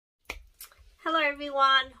Hello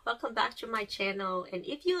everyone, welcome back to my channel, and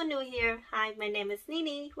if you are new here, hi, my name is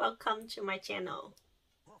Nini. Welcome to my channel.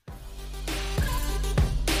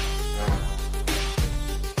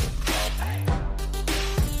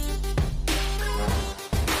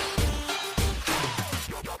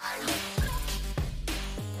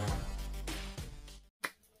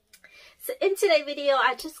 So in today's video,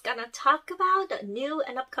 I just gonna talk about the new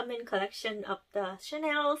and upcoming collection of the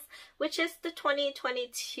Chanel's, which is the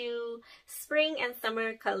 2022 Spring and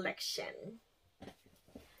Summer collection.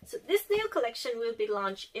 So this new collection will be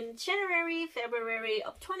launched in January, February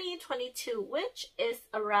of 2022, which is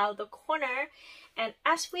around the corner. And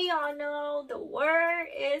as we all know, the world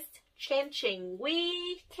is changing.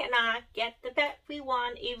 We cannot get the bag we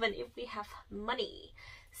want even if we have money.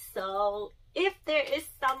 So if there is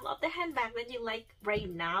some of the handbag that you like right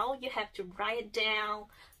now, you have to write it down,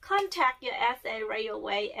 contact your SA right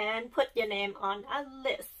away, and put your name on a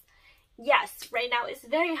list. Yes, right now it's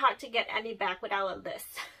very hard to get any bag without a list.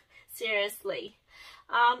 Seriously.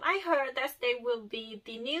 I heard that there will be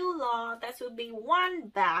the new law that will be one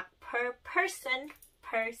bag per person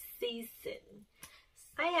per season.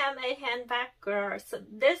 I am a handbag girl, so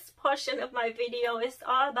this portion of my video is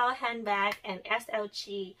all about handbag and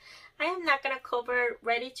SLG. I am not gonna cover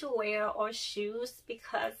ready to wear or shoes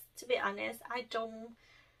because, to be honest, I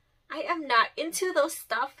am not into those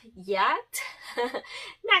stuff yet.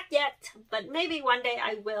 Not yet, but maybe one day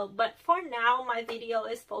I will. But for now, my video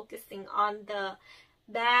is focusing on the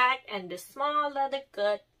bag and the small leather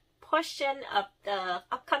good portion of the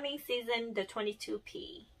upcoming season, the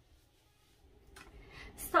 22P.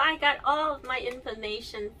 So I got all of my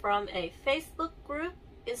information from a Facebook group.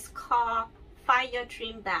 It's called Find Your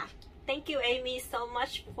Dream Bag. Thank you, Amy, so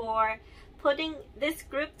much for putting this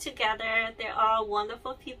group together. There are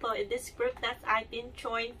wonderful people in this group that I've been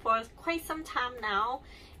joined for quite some time now.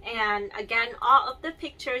 And again, all of the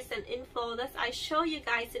pictures and info that I show you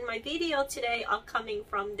guys in my video today are coming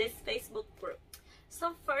from this Facebook group.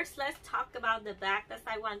 So first, let's talk about the bag that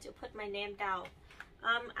I want to put my name down.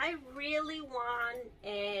 I really want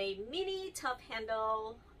a mini top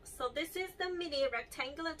handle. So this is the mini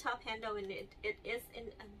rectangular top handle, and it is in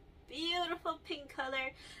a beautiful pink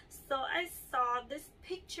color. So I saw these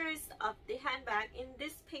pictures of the handbag in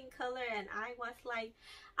this pink color, and I was like,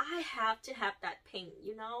 I have to have that pink,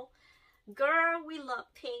 you know. Girl, we love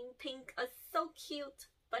pink. Pink is so cute,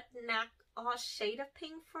 but not all shade of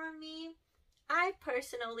pink for me. I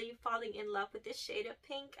personally falling in love with this shade of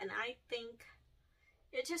pink, and I think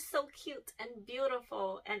it's just so cute and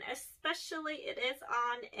beautiful, and especially it is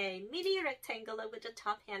on a mini rectangular with a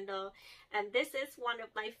top handle, and this is one of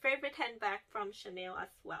my favorite handbags from Chanel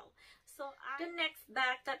as well. So the next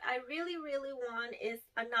bag that I really want is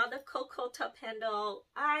another Coco top handle.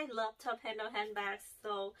 I love top handle handbags,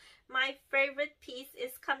 so my favorite piece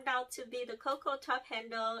is come down to be the Coco top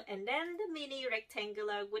handle and then the mini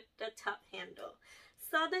rectangular with the top handle.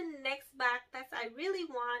 So the next bag that I really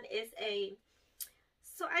want is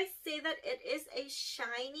so I say that it is a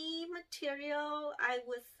shiny material. I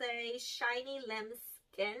would say shiny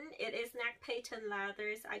lambskin. It is not patent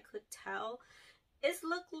leathers, I could tell. It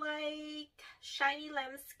look like shiny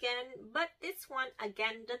lambskin, but this one,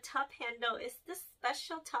 again, the top handle is the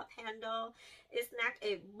special top handle. It's not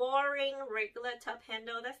a boring regular top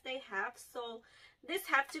handle that they have. So this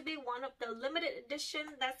have to be one of the limited edition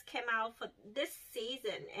that came out for this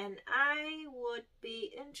season, and I would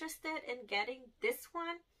be interested in getting this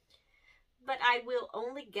one, but I will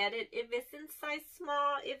only get it if it's in size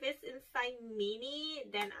small. If it's in size mini,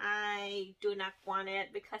 then I do not want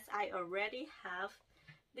it because I already have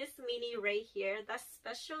this mini right here that's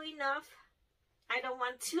special enough. I don't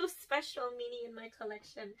want two special mini in my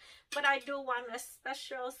collection, but I do want a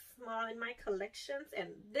special small in my collections, and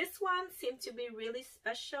this one seems to be really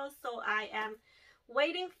special, so I am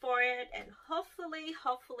waiting for it, and hopefully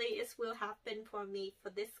it will happen for me for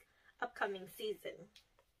this upcoming season.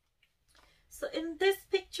 So in this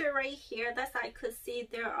picture right here that I could see,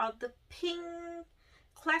 there are the pink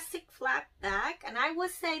classic flat bag, and I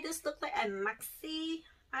would say this look like a maxi.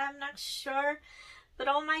 I'm not sure. But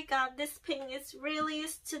oh my god, this pink is really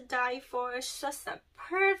to die for. It's just a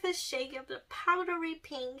perfect shade of the powdery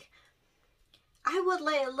pink. I would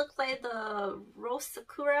let it look like the Rose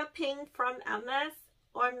Sakura pink from MS,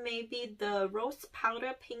 or maybe the Rose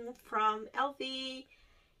Powder pink from LV,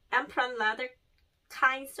 Empron Leather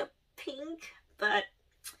kinds of pink. But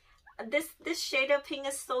this shade of pink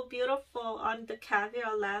is so beautiful on the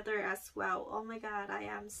caviar leather as well. Oh my god, I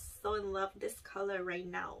am so in love with this color right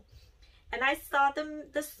now. And I saw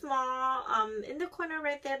the small, in the corner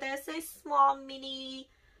right there, there's a small mini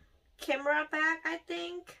camera bag, I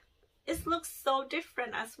think. it looks so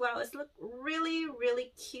different as well. It looks really,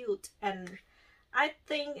 really cute, and I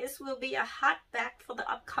think it will be a hot bag for the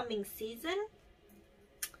upcoming season.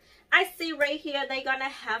 I see right here they're gonna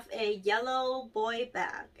have a yellow boy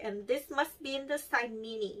bag, and this must be in the size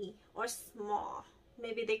mini or small.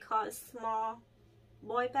 Maybe they call it small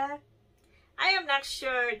boy bag. I am not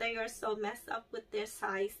sure. They are so messed up with their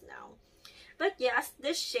size now. But yes,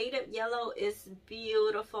 this shaded yellow is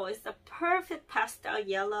beautiful. It's a perfect pastel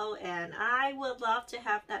yellow, and I would love to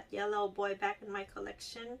have that yellow boy bag in my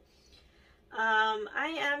collection.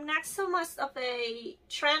 I am not so much of a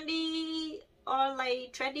trendy or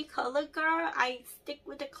like trendy color girl. I stick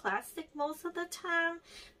with the classic most of the time,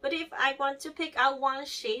 but if I want to pick out one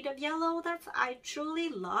shade of yellow that I truly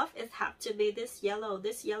love, it have to be this yellow.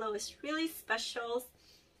 This yellow is really special,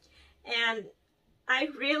 and I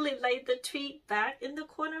really like the tweed bag in the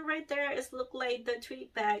corner right there. It look like the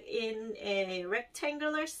tweed bag in a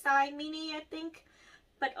rectangular size mini, I think.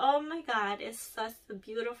 But oh my god, it's such a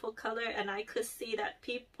beautiful color, and I could see that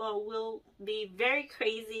people will be very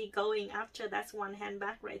crazy going after that one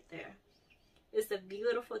handbag right there. It's a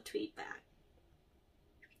beautiful tweed bag.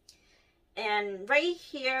 And right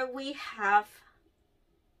here we have,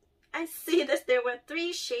 I see that there were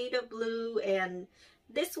 3 shades of blue, and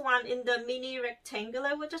this one in the mini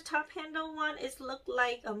rectangular with the top handle one, it look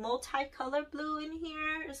like a multi-color blue in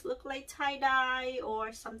here. It look like tie-dye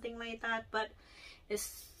or something like that, but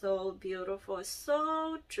it's so beautiful. It's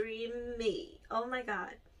so dreamy. Oh my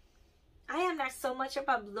god. I am not so much of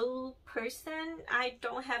a blue person. I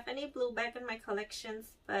don't have any blue bag in my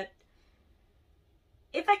collections, but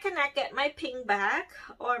if I cannot get my pink bag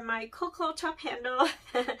or my cocoa top handle,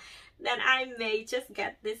 then I may just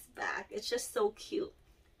get this bag. It's just so cute.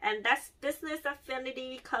 And that's Business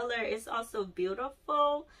Affinity color is also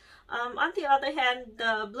beautiful. On the other hand,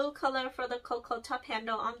 the blue color for the cocoa top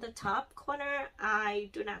handle on the top corner, I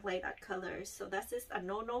do not like that color. So that's just a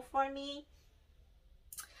no-no for me.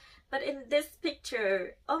 But in this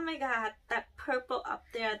picture, oh my god, that purple up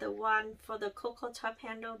there, the one for the cocoa top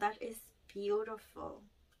handle, that is beautiful.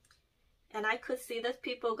 And I could see that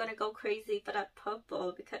people are gonna go crazy for that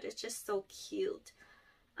purple because it's just so cute.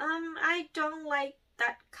 I don't like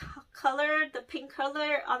that color, the pink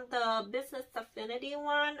color on the Business Affinity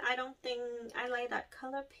one. I don't think I like that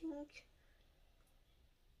color pink.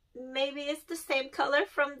 Maybe it's the same color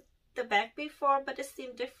from the bag before, but it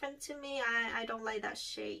seemed different to me. I don't like that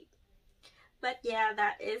shade. But yeah,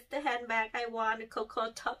 that is the handbag I want, a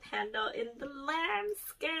cocoa top handle in the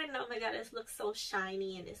lambskin. Oh my god, it looks so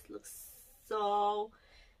shiny and it looks so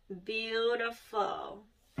beautiful.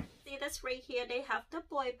 See, that's right here. They have the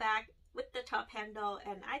boy bag with the top handle,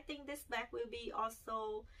 and I think this bag will be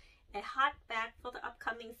also a hot bag for the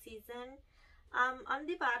upcoming season. On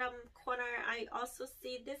the bottom corner, I also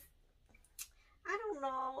see this, I don't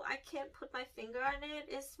know, I can't put my finger on it.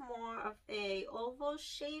 It's more of a oval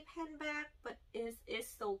shape handbag, but it is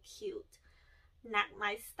so cute. Not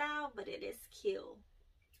my style, but it is cute.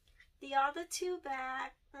 The other 2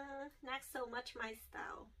 bags, not so much my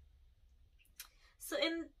style. So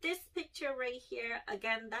in this picture right here,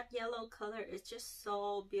 again, that yellow color is just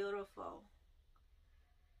so beautiful.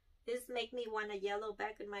 This make me want a yellow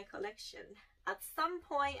bag in my collection. At some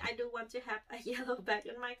point, I do want to have a yellow bag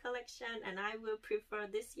in my collection, and I will prefer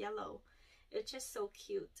this yellow. It's just so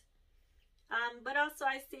cute. But also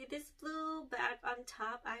I see this blue bag on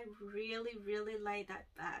top. I really, really like that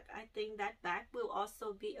bag. I think that bag will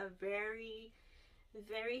also be a very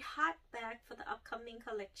hot bag for the upcoming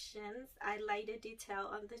collections. I like the detail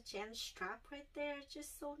on the Jan strap right there. It's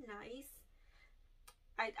just so nice.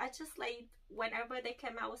 I just like whenever they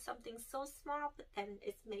come out with something so small, but then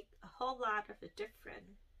it makes a whole lot of a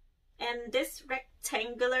difference. And this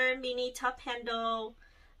rectangular mini top handle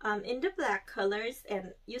in the black colors,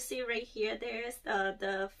 and you see right here there's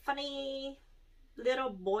the funny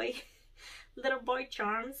little boy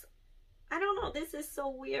charms. I don't know, this is so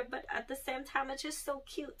weird, but at the same time it's just so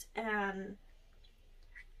cute, and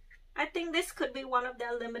I think this could be one of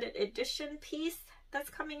their limited edition piece that's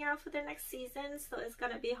coming out for the next season, so it's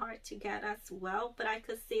gonna be hard to get as well, but I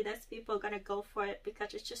could see that people are gonna go for it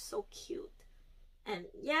because it's just so cute. And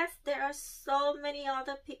yes, there are so many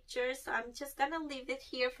other pictures, so I'm just gonna leave it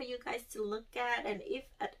here for you guys to look at, and if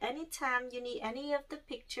at any time you need any of the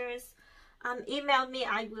pictures, email me,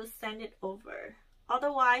 I will send it over.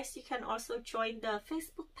 Otherwise, you can also join the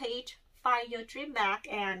Facebook page, Find Your Dream Bag,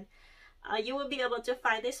 and you will be able to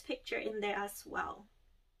find this picture in there as well.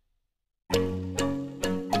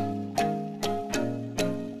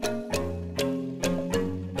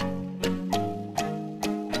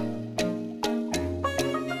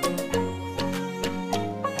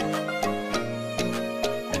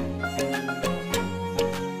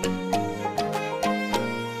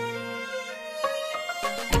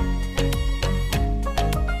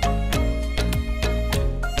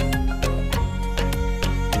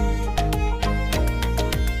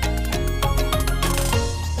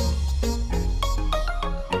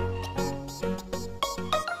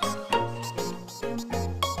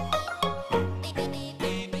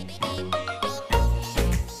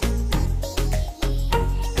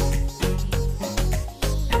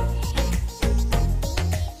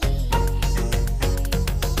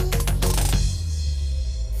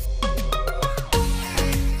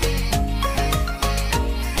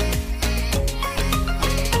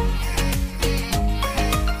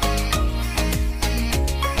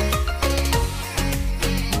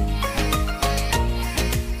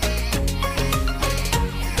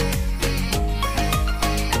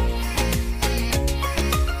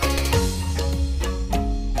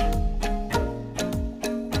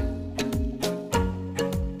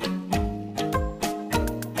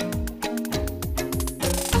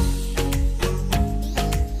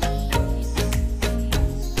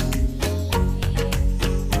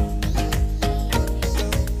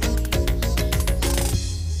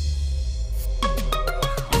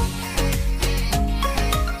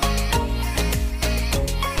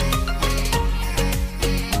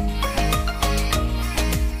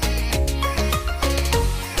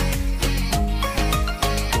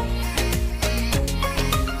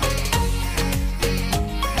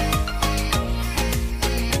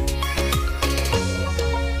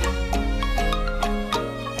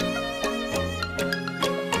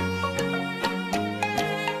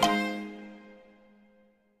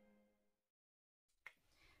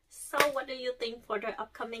 do you think for the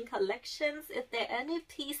upcoming collections? Is there any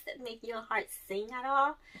piece that make your heart sing at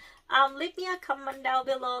all? Leave me a comment down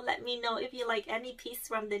below. Let me know if you like any piece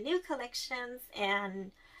from the new collections,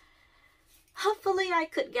 and hopefully I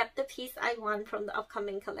could get the piece I want from the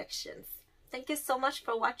upcoming collections. Thank you so much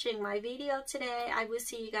for watching my video today. I will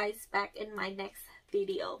see you guys back in my next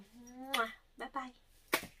video. Bye bye.